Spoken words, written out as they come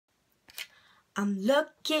I'm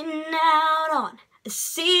looking out on a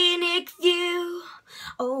scenic view.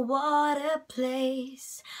 Oh, what a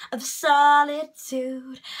place of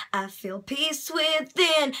solitude. I feel peace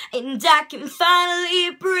within and I can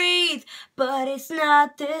finally breathe. But it's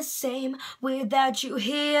not the same without you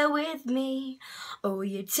here with me. Oh,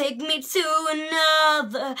 you take me to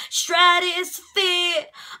another stratosphere.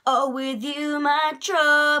 Oh, with you my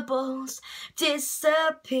troubles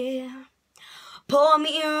disappear. Pour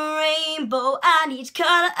me a rainbow, I need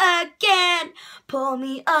color again. Pour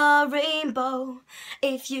me a rainbow,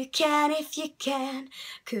 if you can,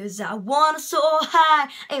 'cause I wanna soar high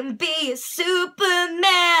and be a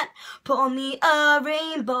Superman. Pour me a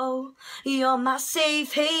rainbow, you're my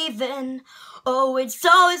safe haven. Oh, it's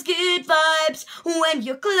always good vibes when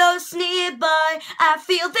you're close nearby. I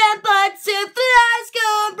feel them butterflies,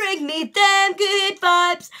 go and bring me them good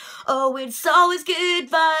vibes. Oh, it's always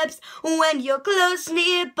good vibes when you're close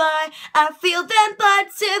nearby. I feel them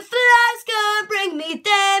butterflies, go and bring me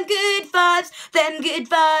them good vibes. Them good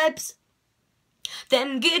vibes.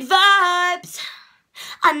 Them good vibes.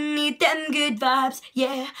 I need them good vibes,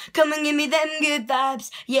 yeah. Come and give me them good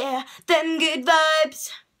vibes, yeah. Them good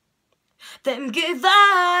vibes. Them good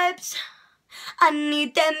vibes. I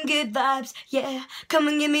need them good vibes, yeah. Come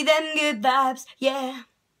and give me them good vibes, yeah.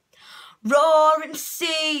 Roaring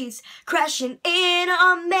seas crashing in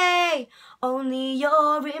on me. Only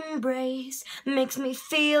your embrace makes me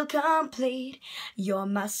feel complete. You're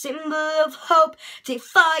my symbol of hope,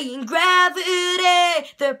 defying gravity.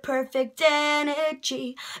 The perfect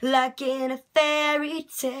energy, like in a fairy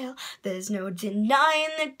tale. There's no denying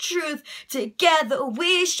the truth. Together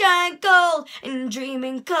we shine gold in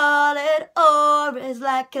dreaming colored auras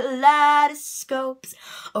like kaleidoscopes.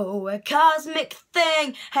 Oh, a cosmic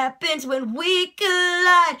thing happens when we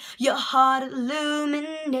collide. Your heart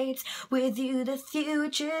illuminates, with you the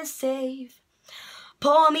future safe.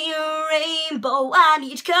 Pour me a rainbow, I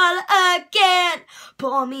need color again.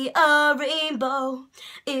 Pour me a rainbow,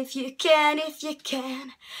 if you can,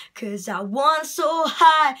 'cause I want so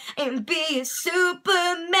high and be a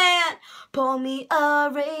Superman. Pour me a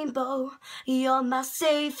rainbow, you're my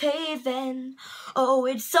safe haven. Oh,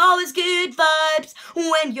 it's always good vibes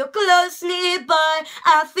when you're close nearby.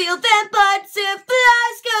 I feel them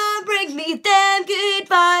butterflies, go and bring me them good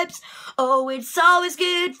vibes. Oh, it's always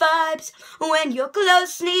good vibes when you're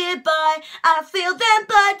close nearby. I feel them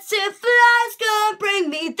butterflies, go and bring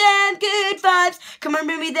me them good vibes. Come and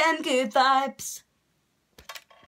bring me them good vibes.